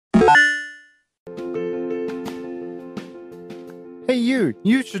Hey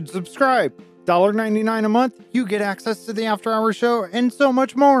you should subscribe. $1.99 a month, you get access to the After Hours show and so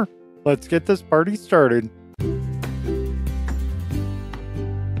much more. Let's get this party started.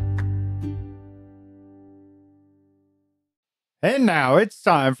 And now it's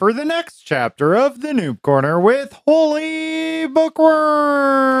time for the next chapter of the Noob Corner with HolyBookworm.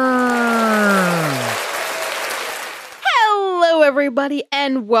 Hello, everybody,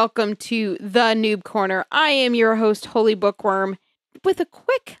 and welcome to the Noob Corner. I am your host, HolyBookworm, with a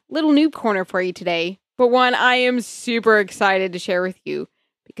quick little Noob Corner for you today, but one I am super excited to share with you,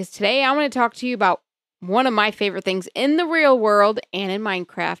 because today I want to talk to you about one of my favorite things in the real world and in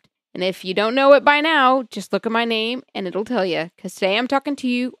Minecraft. And if you don't know it by now, just look at my name and it'll tell you, because today I'm talking to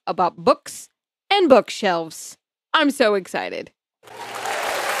you about books and bookshelves. I'm so excited.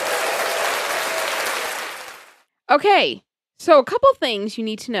 Okay, so a couple things you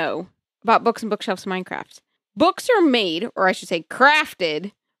need to know about books and bookshelves in Minecraft. Books are made, or I should say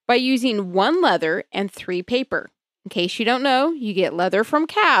crafted, by using 1 leather and 3 paper. In case you don't know, you get leather from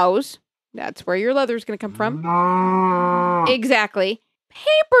cows. That's where your leather is going to come from. No. Exactly.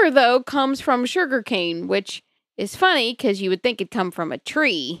 Paper, though, comes from sugarcane, which is funny because you would think it'd come from a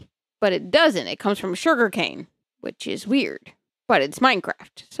tree, but it doesn't. It comes from sugarcane, which is weird, but it's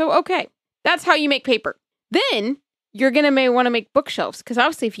Minecraft. So, okay, that's how you make paper. Then you're going to may want to make bookshelves, because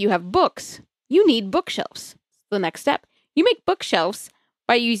obviously if you have books, you need bookshelves. The next step, you make bookshelves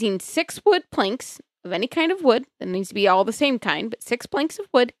by using 6 wood planks of any kind of wood. That needs to be all the same kind, but 6 planks of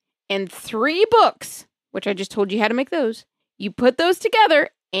wood and 3 books, which I just told you how to make those. You put those together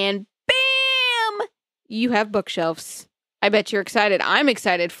and bam, you have bookshelves. I bet you're excited. I'm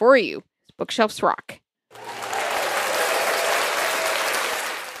excited for you. Bookshelves rock.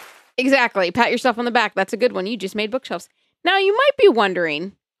 Exactly. Pat yourself on the back. That's a good one. You just made bookshelves. Now, you might be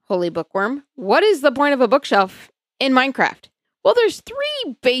wondering, HolyBookworm, what is the point of a bookshelf in Minecraft? Well, there's 3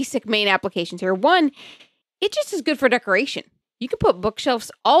 basic main applications here. One, it just is good for decoration. You can put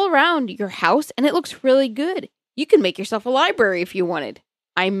bookshelves all around your house and it looks really good. You can make yourself a library if you wanted.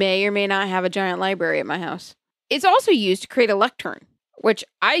 I may or may not have a giant library at my house. It's also used to create a lectern, which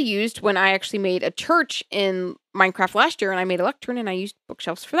I used when I actually made a church in Minecraft last year, and I made a lectern and I used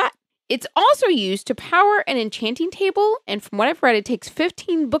bookshelves for that. It's also used to power an enchanting table, and from what I've read, it takes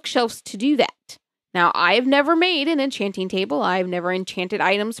 15 bookshelves to do that. Now, I've never made an enchanting table. I've never enchanted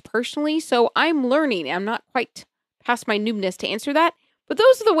items personally, so I'm learning. I'm not quite past my noobness to answer that, but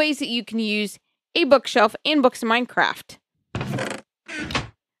those are the ways that you can use a bookshelf and books in Minecraft.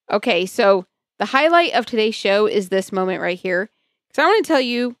 Okay, so the highlight of today's show is this moment right here, because I want to tell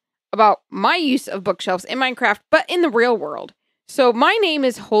you about my use of bookshelves in Minecraft, but in the real world. So my name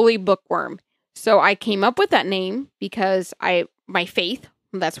is HolyBookworm. So I came up with that name because my faith,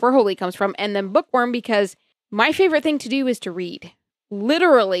 that's where holy comes from, and then bookworm because my favorite thing to do is to read.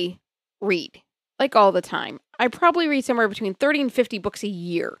 Literally read, like all the time. I probably read somewhere between 30 and 50 books a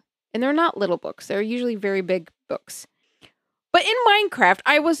year. And they're not little books. They're usually very big books. But in Minecraft,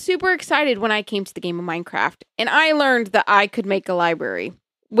 I was super excited when I came to the game of Minecraft. And I learned that I could make a library.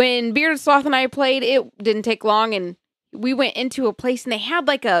 When Bearded Sloth and I played, it didn't take long. And we went into a place and they had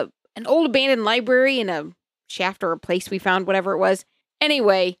like an old abandoned library in a shaft or a place we found, whatever it was.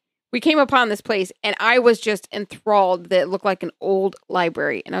 Anyway, we came upon this place and I was just enthralled that it looked like an old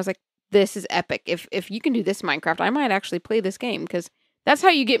library. And I was like, this is epic. If you can do this in Minecraft, I might actually play this game because that's how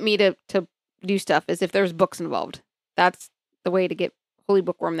you get me to do stuff, is if there's books involved. That's the way to get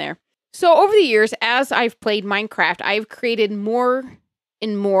HolyBookworm there. So over the years, as I've played Minecraft, I've created more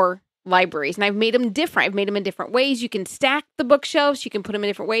and more libraries, and I've made them different. I've made them in different ways. You can stack the bookshelves. You can put them in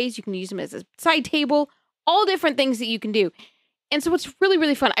different ways. You can use them as a side table. All different things that you can do. And so it's really,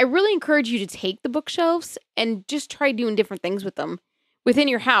 really fun. I really encourage you to take the bookshelves and just try doing different things with them within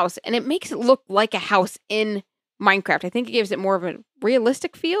your house, and it makes it look like a house in Minecraft. I think it gives it more of a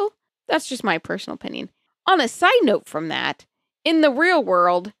realistic feel. That's just my personal opinion. On a side note from that, in the real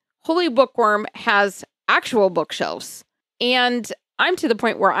world, HolyBookworm has actual bookshelves. And I'm to the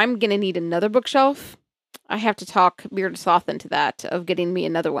point where I'm going to need another bookshelf. I have to talk Bearded Sloth into that, of getting me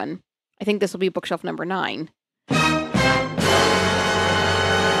another one. I think this will be bookshelf number 9.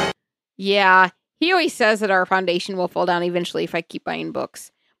 Yeah, he always says that our foundation will fall down eventually if I keep buying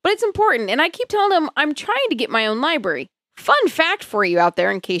books. But it's important, and I keep telling him I'm trying to get my own library. Fun fact for you out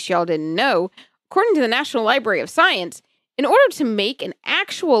there, in case y'all didn't know, according to the National Library of Science, in order to make an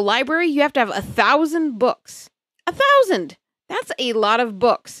actual library, you have to have 1,000 books. 1,000! That's a lot of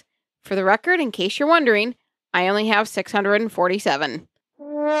books. For the record, in case you're wondering, I only have 647.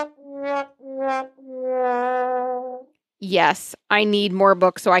 Yes, I need more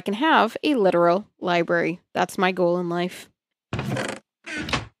books so I can have a literal library. That's my goal in life.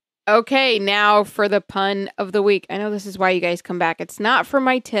 Okay, now for the pun of the week. I know this is why you guys come back. It's not for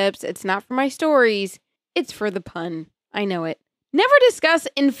my tips. It's not for my stories. It's for the pun. I know it. Never discuss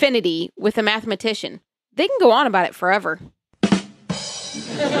infinity with a mathematician. They can go on about it forever.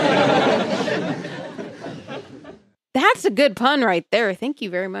 That's a good pun right there. Thank you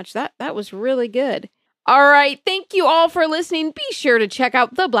very much. That was really good. All right. Thank you all for listening. Be sure to check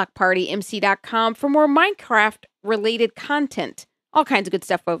out theblockpartymc.com for more Minecraft-related content. All kinds of good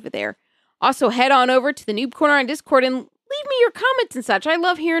stuff over there. Also, head on over to the Noob Corner on Discord and leave me your comments and such. I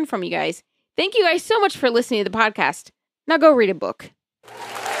love hearing from you guys. Thank you guys so much for listening to the podcast. Now go read a book.